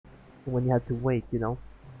when you had to wait, you know.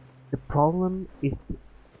 The problem is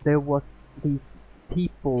there was these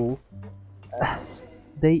people.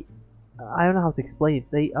 They, I don't know how to explain it.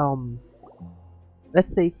 They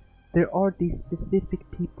let's say there are these specific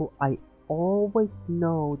people I always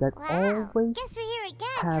know that Wow, always guess we're here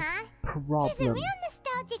again, have huh? There's a problems, real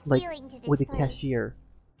nostalgic like feeling to this with the place. cashier.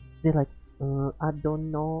 They're like, I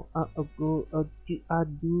don't know, I do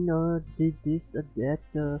not did this, that,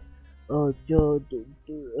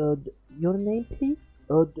 your name, please?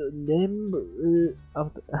 The name,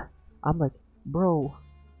 I'm like, bro,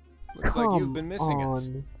 Looks like you've come been missing us.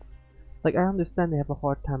 on. Like, I understand they have a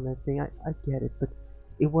hard time and everything, I get it, but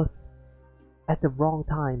it was at the wrong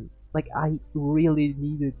time. Like, I really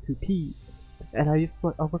needed to pee. And I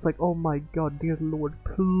was like, oh my god, dear lord,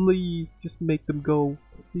 please, just make them go,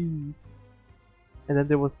 please. And then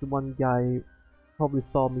there was the one guy, probably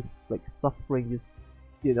saw me, like, suffering, just,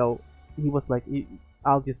 you know, he was like,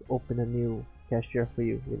 I'll just open a new cashier for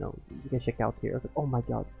you, you know, you can check out here. I was like, oh my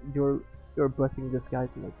god, you're blessing this guy,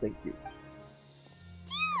 and like, thank you.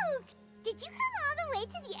 Duke! Did you come all the way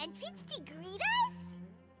to the entrance to greet us?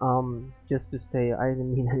 Just to say, I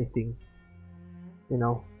didn't mean anything, you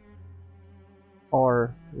know.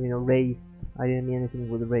 Or, you know, race. I didn't mean anything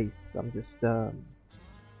with race. I'm just,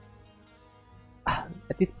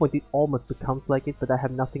 at this point it almost becomes like it, but I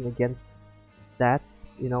have nothing against that,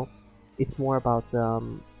 you know. It's more about,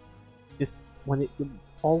 just when it,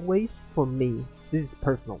 always, for me, this is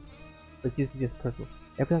personal. But this is just personal.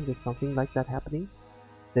 Every time there's something like that happening,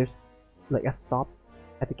 there's, like, a stop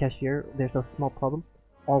at the cashier, there's a small problem,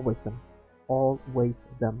 always them. Always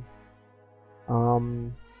them.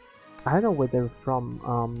 I don't know where they're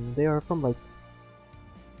from. They are from like,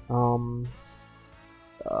 well,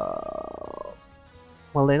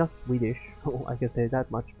 they're not Swedish. I can say that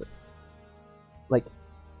much, but like,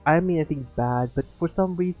 I mean, I think bad, but for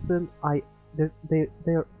some reason,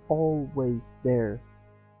 they're always there,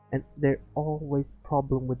 and they're always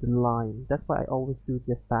problem with the line. That's why I always do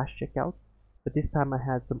the fast checkout. But this time I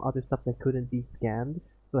had some other stuff that couldn't be scanned,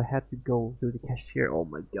 so I had to go through the cashier. Oh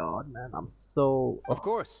my god, man, I'm so. Of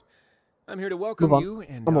course. I'm here to welcome you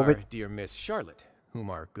and our dear Miss Charlotte, whom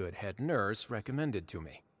our good head nurse recommended to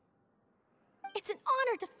me. It's an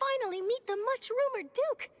honor to finally meet the much-rumored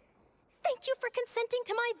Duke. Thank you for consenting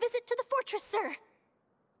to my visit to the fortress, sir.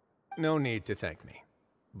 No need to thank me.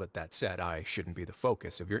 But that said, I shouldn't be the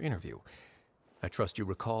focus of your interview. I trust you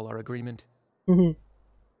recall our agreement?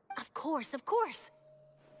 Of course, of course.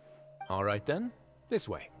 All right then, this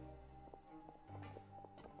way.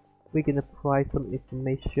 We're gonna pry some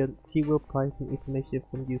information. She will pry some information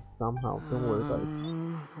from you somehow. Don't worry about it.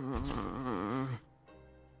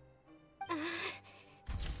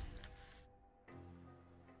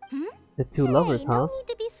 The two lovers, huh? No need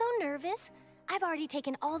to be so nervous. I've already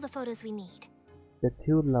taken all the photos we need. The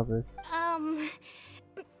two lovers.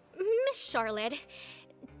 Miss Charlotte,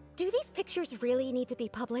 do these pictures really need to be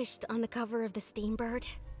published on the cover of the Steambird?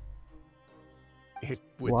 It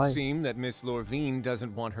would seem that Miss Lorvine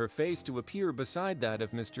doesn't want her face to appear beside that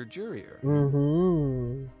of Mr. Jurier.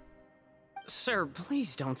 Sir,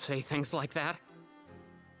 please don't say things like that.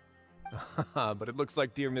 But it looks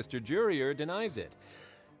like dear Mr. Jurier denies it.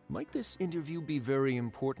 Might this interview be very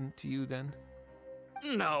important to you then?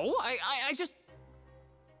 No, I just...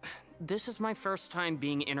 This is my first time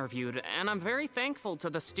being interviewed, and I'm very thankful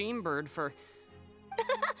to the Steambird for...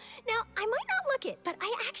 Now, I might not look it, but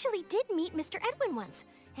I actually did meet Mr. Edwin once.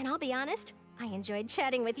 And I'll be honest, I enjoyed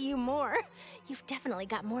chatting with you more. You've definitely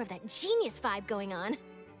got more of that genius vibe going on.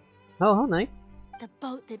 Oh, how nice. The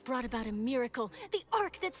boat that brought about a miracle, the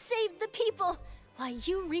ark that saved the people. Why,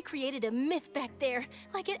 you recreated a myth back there,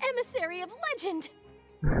 like an emissary of legend.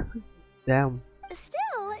 Damn.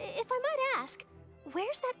 Still, if I might ask,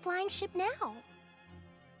 where's that flying ship now?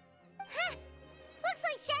 Huh! Looks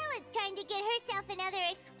like Charlotte's trying to get herself another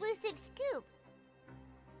exclusive scoop.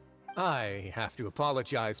 I have to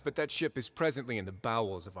apologize, but that ship is presently in the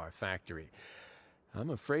bowels of our factory.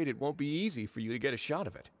 I'm afraid it won't be easy for you to get a shot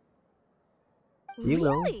of it.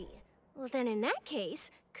 Really? Well, then in that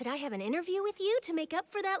case, could I have an interview with you to make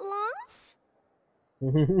up for that loss?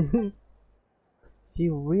 She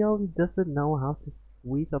really doesn't know how to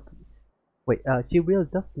squeeze up. Wait, she really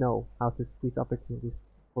does know how to squeeze opportunities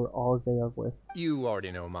for all they are worth. You already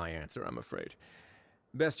know my answer, I'm afraid.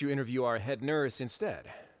 Best you interview our head nurse instead.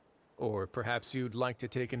 Or perhaps you'd like to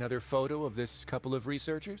take another photo of this couple of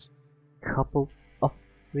researchers? Couple of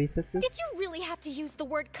researchers? Did you really have to use the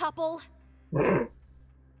word couple? Well,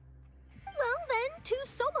 then, 2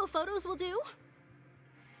 solo photos will do.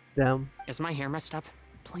 Damn. Is my hair messed up?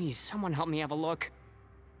 Please, someone help me have a look.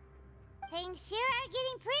 Things sure are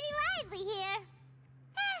getting pretty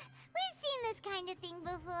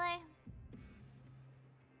before.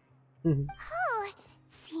 Mhm. Oh,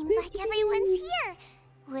 seems like everyone's here.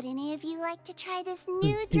 Would any of you like to try this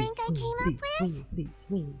new drink I came up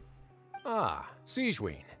with? Ah,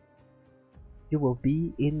 Sijween. You will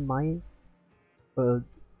be in my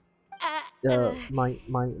my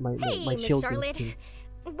Hey, Miss children's Charlotte. team.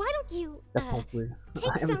 Why don't you, That sounds weird. take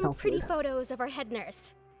Every some sounds pretty weird. photos of our head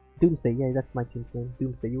nurse? Doomsday, yeah, that's my team's name.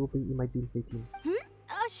 Doomsday, you will be in my Doomsday team.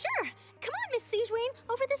 Sure. Come on, Miss Sijween.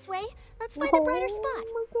 Over this way. Let's find a brighter spot.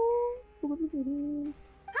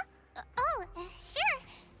 Sure.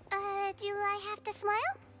 Do I have to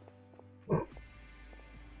smile? So,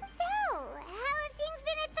 how have things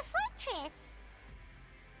been at the fortress?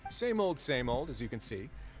 Same old, as you can see.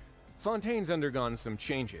 Fontaine's undergone some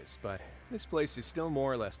changes, but this place is still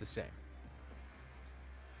more or less the same.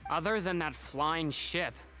 Other than that flying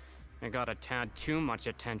ship, it got a tad too much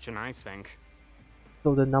attention, I think.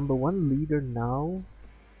 So the #1 leader now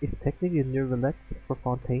is technically Nervalek for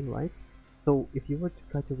Fontaine, right? So if you were to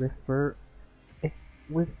try to refer,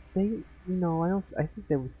 would they? No, I don't. I think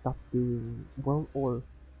they would stop doing well, or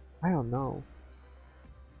I don't know.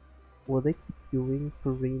 Will they keep doing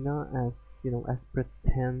Farina as as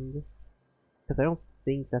pretend? Because I don't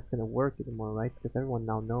think that's gonna work anymore, right? Because everyone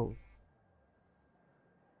now knows.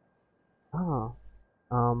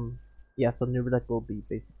 Yeah. So Nervalek will be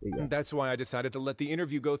basically. Yeah. That's why I decided to let the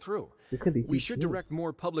interview go through. This could be We huge should news. direct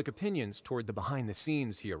more public opinions toward the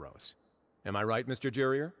behind-the-scenes heroes. Am I right, Mr.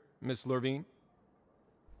 Jurrier? Miss Lurvine?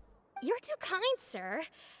 You're too kind, sir.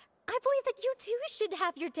 I believe that you too should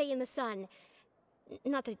have your day in the sun.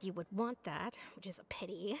 Not that you would want that, which is a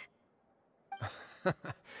pity.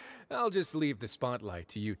 I'll just leave the spotlight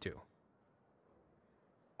to you two.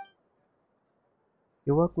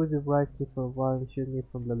 You work with your right for a while and shoot me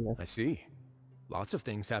from the left. I see. Lots of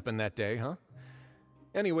things happened that day, huh?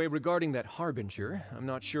 Anyway, regarding that Harbinger, I'm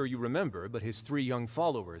not sure you remember, but his 3 young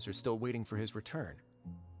followers are still waiting for his return.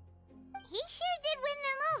 He sure did win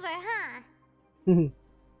them over, huh?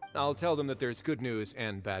 I'll tell them that there's good news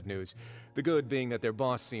and bad news. The good being that their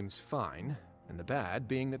boss seems fine, and the bad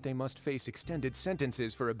being that they must face extended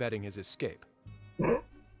sentences for abetting his escape.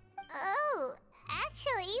 Oh,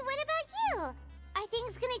 actually, what about you? Are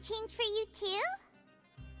things gonna change for you too?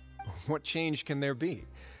 What change can there be?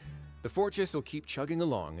 The fortress will keep chugging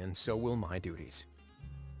along, and so will my duties.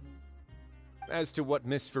 As to what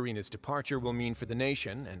Miss Farina's departure will mean for the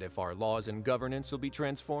nation, and if our laws and governance will be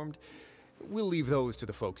transformed, we'll leave those to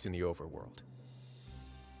the folks in the overworld.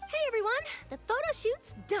 Hey everyone, the photo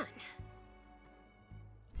shoot's done.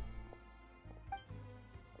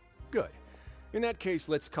 Good. In that case,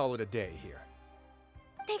 let's call it a day here.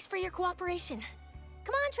 Thanks for your cooperation.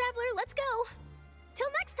 Come on, Traveler, let's go. Till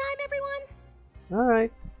next time, everyone.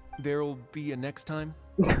 Alright. There'll be a next time?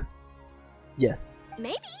 Yes.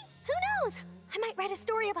 Maybe. Who knows? I might write a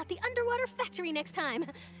story about the underwater factory next time.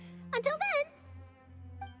 Until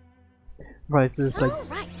then. Right, so it's like All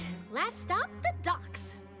right. Last stop, the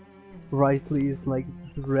docks. Rightly is like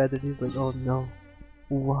red and he's like, oh no.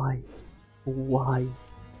 Why? Why?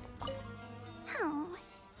 Oh,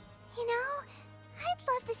 I'd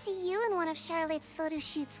love to see you in one of Charlotte's photo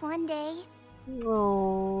shoots one day.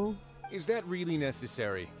 Oh. Is that really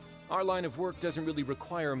necessary? Our line of work doesn't really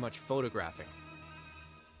require much photographing.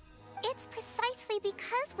 It's precisely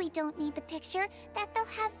because we don't need the picture that they'll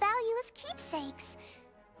have value as keepsakes.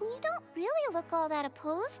 You don't really look all that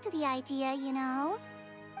opposed to the idea,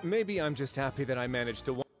 Maybe I'm just happy that I managed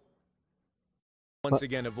to once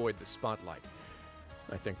again avoid the spotlight.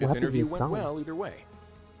 I think this happened to interview your went sound? well either way.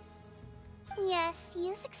 Yes,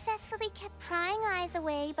 you successfully kept prying eyes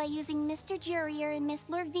away by using Mr. Jurrier and Miss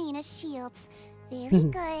Lurvine as shields. Very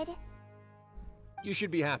good. You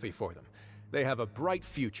should be happy for them. They have a bright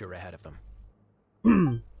future ahead of them.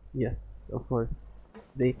 Yes, of course.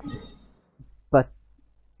 But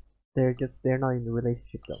they're not in a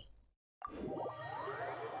relationship though.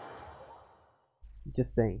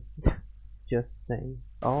 Just saying. Just saying.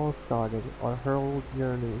 All started our whole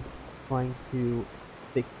journey trying to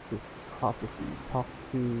fix this prophecy. Talk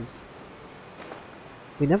to.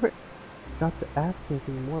 We never got to ask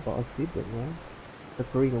anything more about our sibling, right? The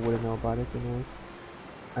Farina wouldn't know about it anyway.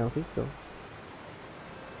 I don't think so.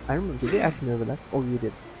 I remember, did they actually know that? Oh, you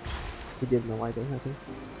did. You didn't know either, I think.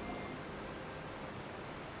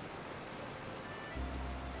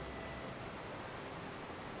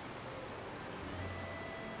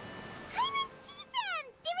 I didn't see them!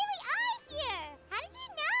 They really are here! How did you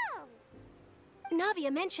know?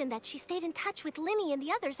 Navia mentioned that she stayed in touch with Linny and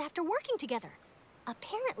the others after working together.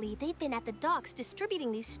 Apparently, they've been at the docks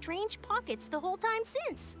distributing these strange pockets the whole time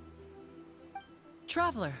since.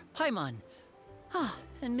 Traveler, Paimon, Ah,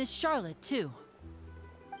 and Miss Charlotte, too.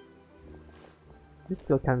 This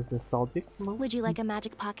still kind of nostalgic. Would you like a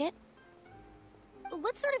magic pocket?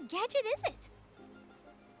 What sort of gadget is it?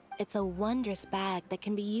 It's a wondrous bag that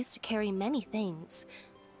can be used to carry many things.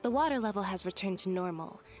 The water level has returned to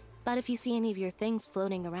normal, but if you see any of your things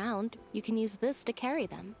floating around, you can use this to carry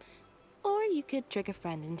them. Or you could trick a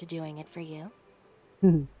friend into doing it for you.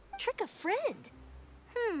 Trick a friend?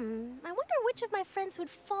 I wonder which of my friends would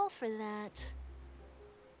fall for that.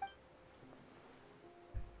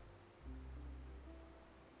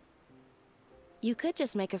 You could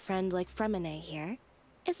just make a friend like Fremine here.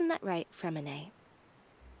 Isn't that right, Fremine?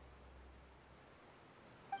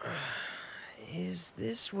 Is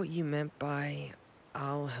this what you meant by,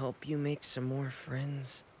 I'll help you make some more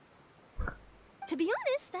friends? To be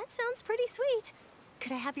honest, that sounds pretty sweet.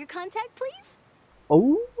 Could I have your contact, please?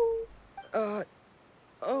 Oh.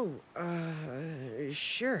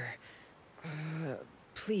 Sure.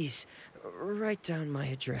 Please, write down my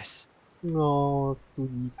address. Oh, sweet.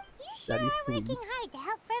 You sure That is are sweet. working hard to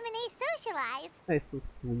help Fremine socialize. That's so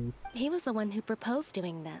sweet. He was the one who proposed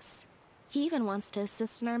doing this. He even wants to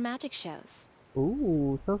assist in our magic shows.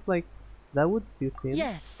 Ooh, sounds like that would suit him.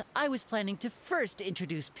 Yes, I was planning to first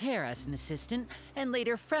introduce Pear as an assistant, and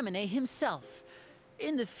later Fremine himself.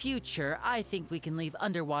 In the future, I think we can leave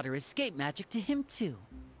underwater escape magic to him too.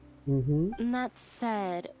 That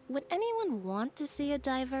said, would anyone want to see a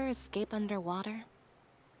diver escape underwater?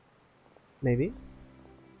 Maybe.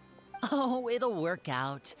 Oh, it'll work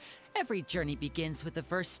out. Every journey begins with the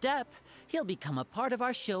first step. He'll become a part of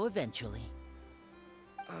our show eventually.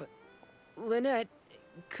 Lynette,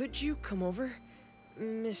 could you come over?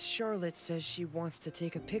 Miss Charlotte says she wants to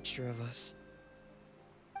take a picture of us.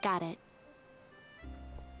 Got it.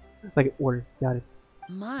 Like order. Got it.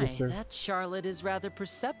 My, Yes, sir. that Charlotte is rather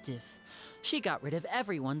perceptive. She got rid of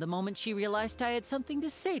everyone the moment she realized I had something to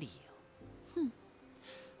say to you.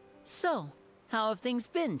 So, how have things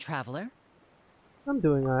been, Traveler? I'm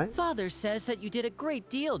doing alright. Father says that you did a great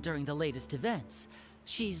deal during the latest events.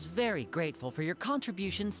 She's very grateful for your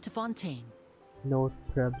contributions to Fontaine. No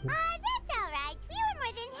problem. That's alright. We were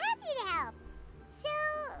more than happy to help.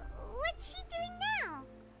 So, what's she doing now?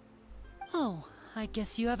 Oh, I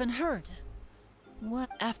guess you haven't heard.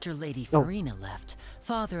 What? After Lady Oh. Farina left,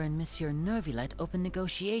 Father and Monsieur Nervillet opened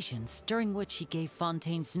negotiations, during which he gave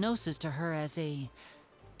Fontaine's gnosis to her as a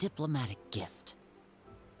diplomatic gift.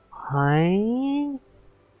 Hi?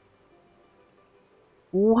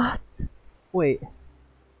 What? Wait.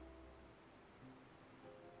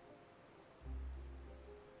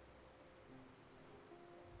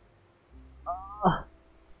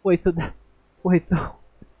 Wait, so that. Wait, so.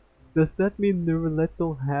 Does that mean Nervillet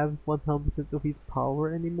don't have 100% of his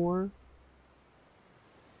power anymore?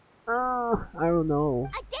 I don't know.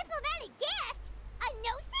 A diplomatic gift? A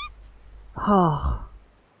gnosis?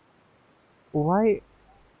 Why?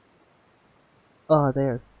 They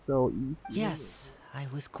are so easy. Yes, I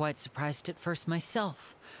was quite surprised at first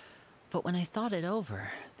myself. But when I thought it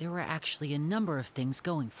over, there were actually a number of things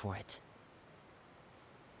going for it.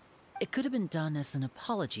 It could have been done as an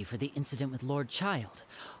apology for the incident with Lord Child,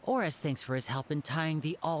 or as thanks for his help in tying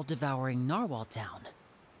the all-devouring narwhal down.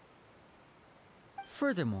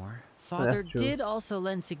 Furthermore, Father true. did also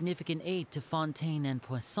lend significant aid to Fontaine and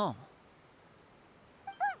Poisson.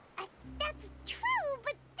 That's true,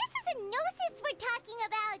 but this is a gnosis we're talking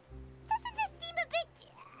about. Doesn't this seem a bit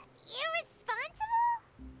irresponsible?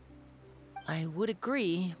 I would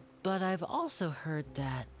agree, but I've also heard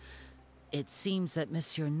that it seems that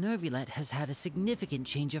Monsieur Nervillet has had a significant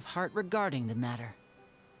change of heart regarding the matter.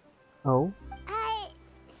 Oh?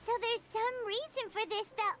 So there's some reason for this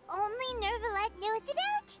that only Nervillet knows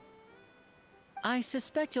about? I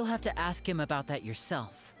suspect you'll have to ask him about that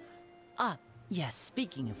yourself. Ah, yes,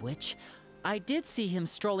 speaking of which, I did see him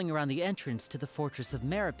strolling around the entrance to the Fortress of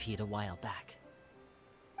Meripede a while back.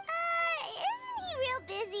 Isn't he real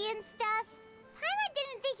busy and stuff? Paimon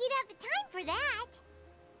didn't think he'd have the time for that.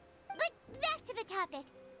 But back to the topic.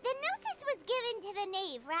 The gnosis was given to the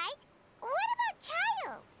knave, right? What about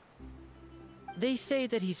Child? They say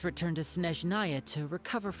that he's returned to Snezhnaya to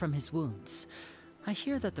recover from his wounds. I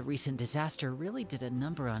hear that the recent disaster really did a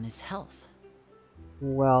number on his health.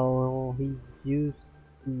 Well, he's used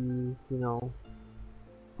the,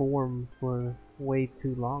 form for way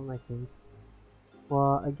too long, I think.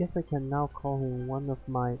 Well, I guess I can now call him one of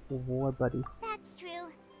my war buddies. That's true.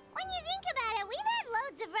 When you think about it, we've had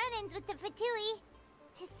loads of run-ins with the Fatui.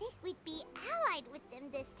 To think we'd be allied with them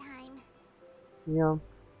this time. Yeah.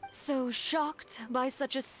 So shocked by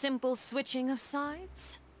such a simple switching of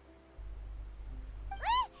sides?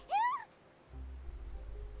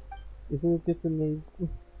 Isn't it just a name?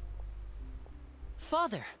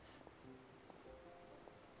 Father!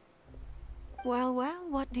 Well, well,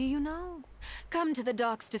 what do you know? Come to the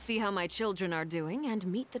docks to see how my children are doing and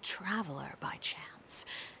meet the traveler by chance.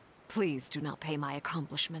 Please do not pay my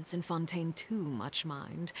accomplishments in Fontaine too much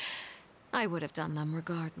mind. I would have done them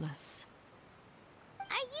regardless.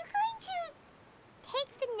 Are you going to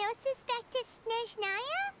take the Gnosis back to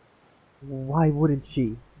Snezhnaya? Why wouldn't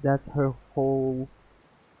she? That's her whole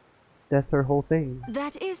thing.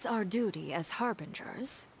 That is our duty as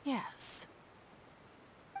harbingers, yes.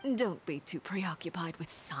 Don't be too preoccupied with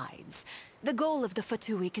sides. The goal of the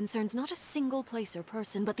Fatui concerns not a single place or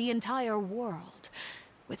person, but the entire world.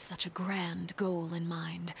 With such a grand goal in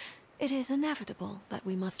mind, it is inevitable that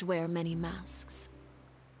we must wear many masks.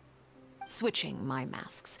 Switching my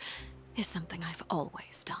masks is something I've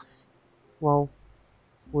always done. Well,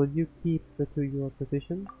 will you keep to your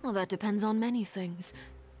position? Well, that depends on many things.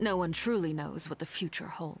 No one truly knows what the future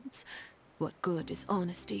holds. What good is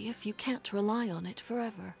honesty if you can't rely on it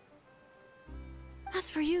forever? As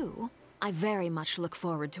for you, I very much look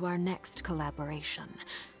forward to our next collaboration.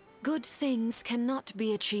 Good things cannot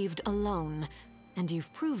be achieved alone, and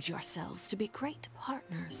you've proved yourselves to be great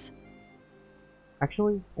partners.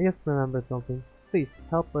 Actually, I just remembered something. Please,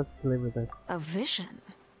 help us deliver this. A vision?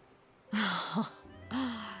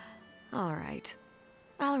 All right.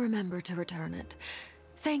 I'll remember to return it.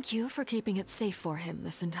 Thank you for keeping it safe for him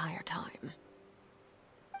this entire time.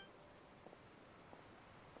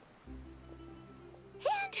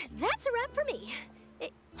 And that's a wrap for me.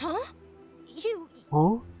 Huh?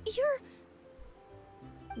 Huh? You're...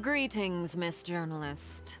 Greetings, Miss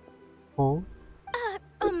Journalist. Huh?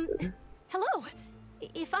 Hello.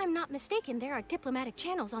 If I'm not mistaken, there are diplomatic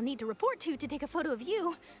channels I'll need to report to take a photo of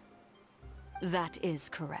you. That is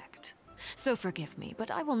correct. So forgive me,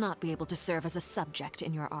 but I will not be able to serve as a subject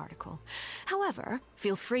in your article. However,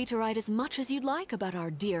 feel free to write as much as you'd like about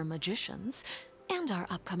our dear magicians and our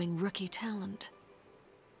upcoming rookie talent.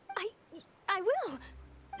 I will.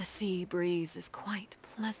 The sea breeze is quite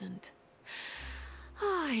pleasant.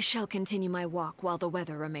 I shall continue my walk while the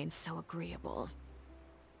weather remains so agreeable.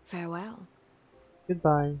 Farewell.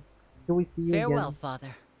 Goodbye. Can we see you Farewell, again?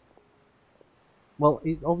 Father. Well,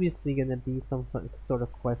 it's obviously gonna be some sort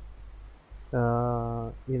of quest.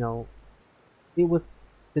 You know,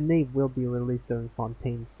 the name will be released during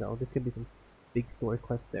Fontaine, so there could be some big story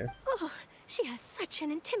quest there. Oh, she has such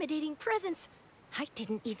an intimidating presence. I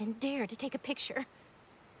didn't even dare to take a picture.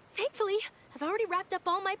 Thankfully, I've already wrapped up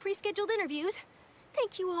all my pre-scheduled interviews.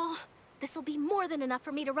 Thank you all. This'll be more than enough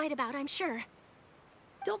for me to write about, I'm sure.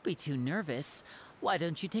 Don't be too nervous. Why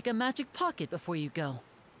don't you take a magic pocket before you go?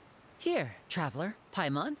 Here, Traveler,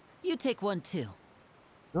 Paimon, you take one too.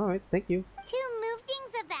 Alright, thank you. To move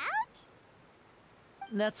things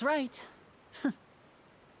about? That's right.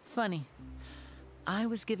 Funny. I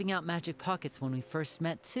was giving out magic pockets when we first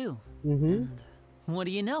met too. And what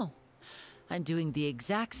do you know? I'm doing the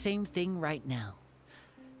exact same thing right now.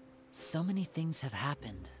 So many things have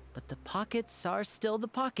happened, but the pockets are still the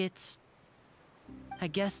pockets. I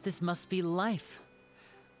guess this must be life.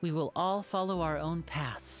 We will all follow our own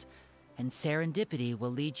paths, and serendipity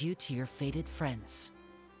will lead you to your fated friends.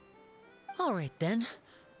 All right then.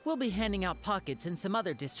 We'll be handing out pockets in some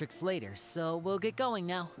other districts later, so we'll get going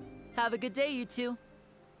now. Have a good day, you two.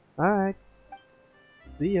 Alright.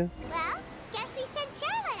 See ya. Well, guess we sent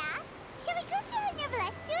Charlotte off. Shall we go see how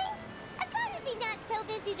Neverlette's doing? As long as he's not so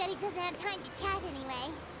busy that he doesn't have time to chat anyway.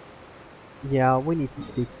 Yeah, we need to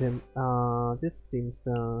speak to him. This seems,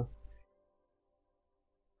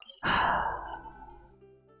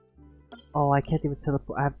 Oh, I can't even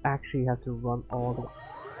teleport. I actually have to run all the...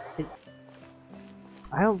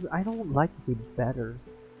 I don't like to be better.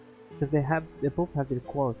 Because they both have their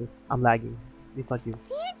qualities. I'm lagging. It's not you.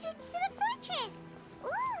 The entrance to the fortress! Ooh,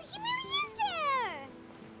 he really is there!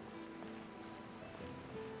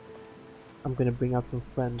 I'm gonna bring out some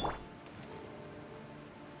friends.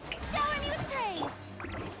 Shower me with praise!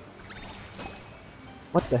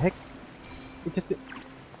 What the heck?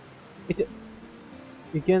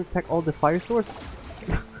 You can attack all the fire source?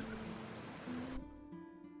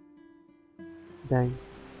 Dang.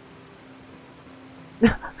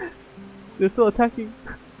 They're still attacking.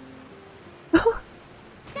 So,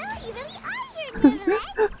 you really are here,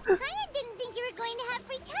 Neverlet! Paimon didn't think you were going to have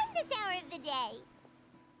free time this hour of the day.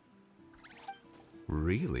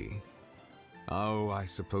 Really? Oh, I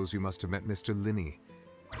suppose you must have met Mr. Linney.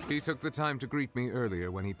 He took the time to greet me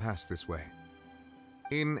earlier when he passed this way.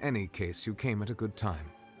 In any case, you came at a good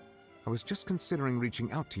time. I was just considering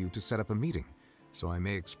reaching out to you to set up a meeting, so I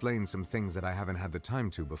may explain some things that I haven't had the time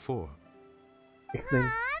to before. Explain.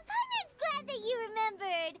 Paimon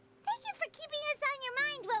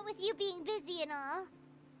you being busy and all.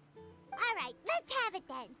 Alright, let's have it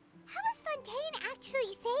then. How was Fontaine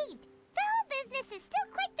actually saved? The whole business is still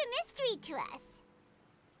quite the mystery to us.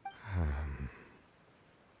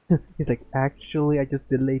 He's like, actually, I just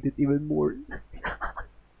delayed it even more.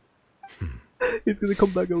 It's gonna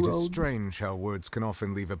come back around. It is strange how words can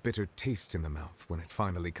often leave a bitter taste in the mouth when it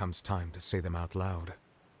finally comes time to say them out loud.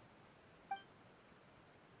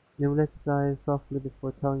 Now let's die softly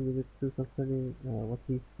before telling you the truth concerning what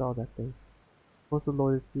he saw that day. Most of the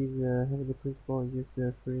Lord received the heavenly principle and used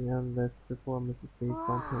the free endless performance to save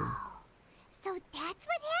Fontaine. So that's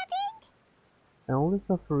what happened? I only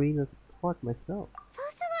saw Farina's part myself.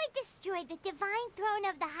 Focalord destroyed the divine throne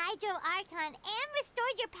of the Hydro Archon and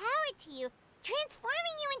restored your power to you,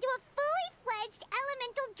 transforming you into a fully fledged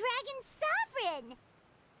elemental dragon sovereign!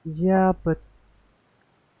 Yeah, but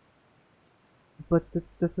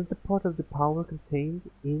doesn't the part of the power contained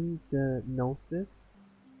in the Gnosis?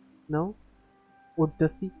 No? Or does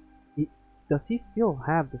he still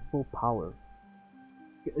have the full power?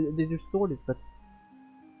 They restored it, but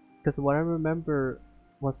because what I remember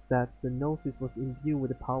was that the Gnosis was imbued with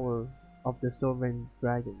the power of the Sovereign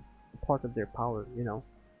Dragons, part of their power, you know.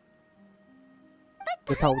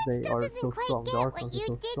 But That's how Paimon they still are doesn't so quite strong. get The what Archons you are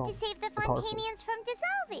so did strong to save the and powerful. Fontanians from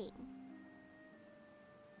dissolving.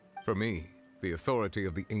 For me, the authority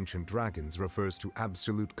of the ancient dragons refers to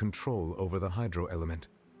absolute control over the hydro element.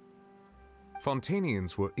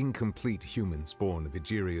 Fontanians were incomplete humans born of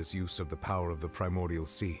Egeria's use of the power of the primordial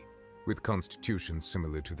sea, with constitutions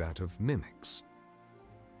similar to that of mimics.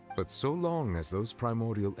 But so long as those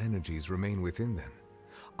primordial energies remain within them,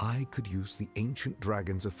 I could use the ancient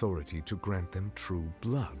dragon's authority to grant them true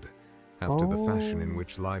blood, after the fashion in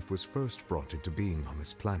which life was first brought into being on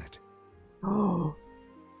this planet. Oh,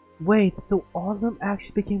 wait, so all of them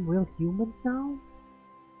actually became real humans now?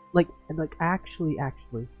 Like actually.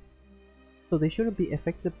 So they shouldn't be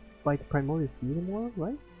affected by the primordial sea anymore,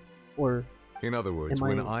 right? Or in other words,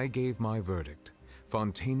 when I gave my verdict,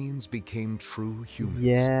 Fontanians became true humans,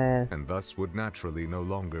 yes, and thus would naturally no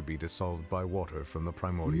longer be dissolved by water from the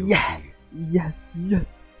primordial sea. Yes,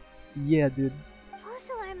 yeah, dude.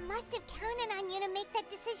 Focalor must have counted on you to make that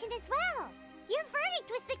decision as well. Your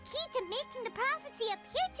verdict was the key to making the prophecy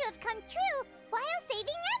appear to have come true while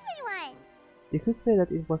saving everyone. You could say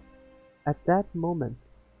that it was at that moment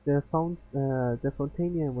the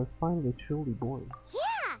Fontanian was finally truly born.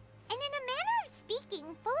 Yeah, and in a manner of speaking,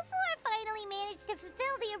 Focalor finally managed to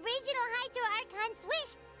fulfill the original Hydro Archon's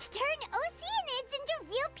wish to turn Oceanids into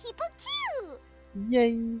real people too!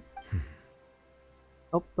 Yay!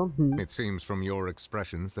 Oh, don't. It seems from your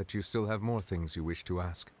expressions that you still have more things you wish to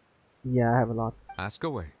ask. Yeah, I have a lot. Ask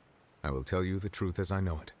away. I will tell you the truth as I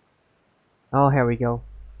know it. Oh, here we go.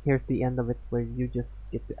 Here's the end of it where you just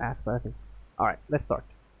get to ask for everything. Alright, let's start.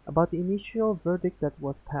 About the initial verdict that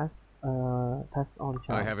was passed on Child.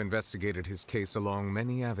 I have investigated his case along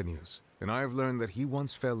many avenues, and I have learned that he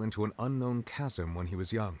once fell into an unknown chasm when he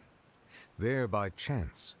was young. There, by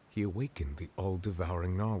chance, he awakened the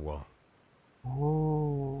all-devouring narwhal.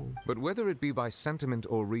 Oh. But whether it be by sentiment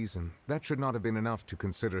or reason, that should not have been enough to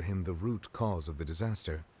consider him the root cause of the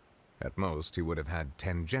disaster. At most, he would have had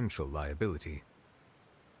tangential liability.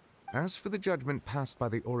 As for the judgment passed by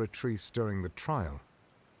the oratrice during the trial,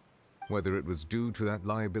 whether it was due to that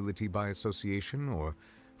liability by association, or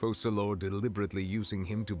Focalor deliberately using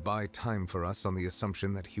him to buy time for us on the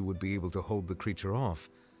assumption that he would be able to hold the creature off,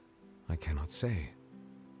 I cannot say.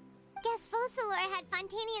 Guess Focalor had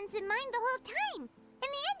Fontanians in mind the whole time. In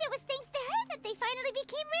the end, it was thanks to her that they finally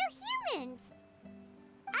became real humans.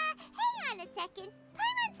 Hang on a second.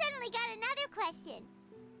 Paimon suddenly got another question.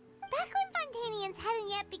 Back when Fontanians hadn't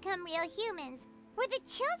yet become real humans, were the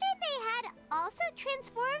children they had also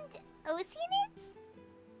transformed Oceanids?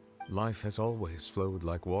 Life has always flowed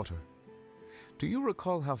like water. Do you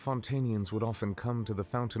recall how Fontanians would often come to the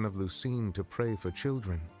Fountain of Lucine to pray for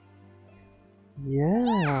children?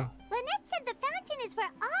 Yeah. Lynette said the fountain is where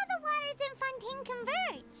all the waters in Fontaine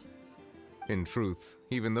converge. In truth,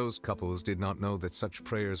 even those couples did not know that such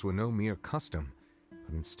prayers were no mere custom,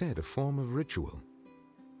 but instead a form of ritual.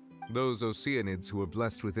 Those Oceanids who were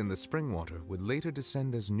blessed within the spring water would later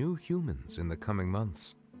descend as new humans in the coming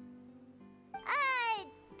months.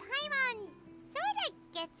 Paimon sorta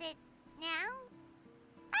gets it now.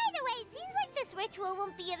 Either way, seems like this ritual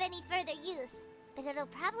won't be of any further use, but it'll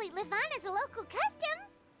probably live on as a local custom.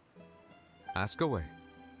 Ask away.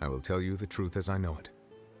 I will tell you the truth as I know it.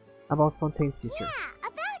 About Fontaine's future. Yeah,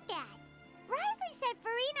 about that. Risley said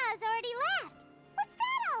Farina has already left. What's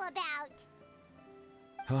that all about?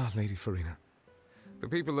 Ah, Lady Farina. The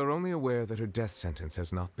people are only aware that her death sentence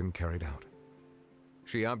has not been carried out.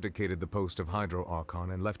 She abdicated the post of Hydro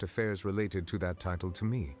Archon and left affairs related to that title to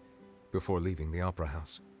me, before leaving the Opera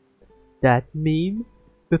House. That means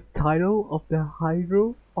the title of the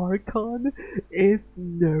Hydro Archon is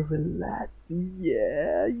Nervalet.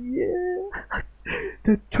 Yeah, yeah.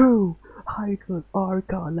 The true Hydro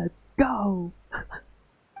Archon. Let's go.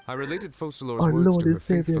 I related Focalor's Our words Lord to her and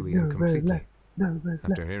Savior, faithfully and completely. Nervalet.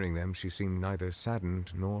 After hearing them, she seemed neither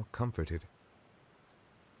saddened nor comforted.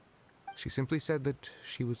 She simply said that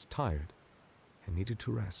she was tired and needed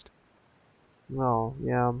to rest. Oh,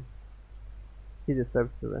 yeah. He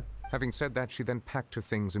deserves to rest. Having said that, she then packed her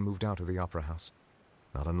things and moved out of the Opera House,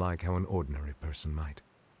 not unlike how an ordinary person might.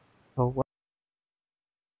 Oh, what?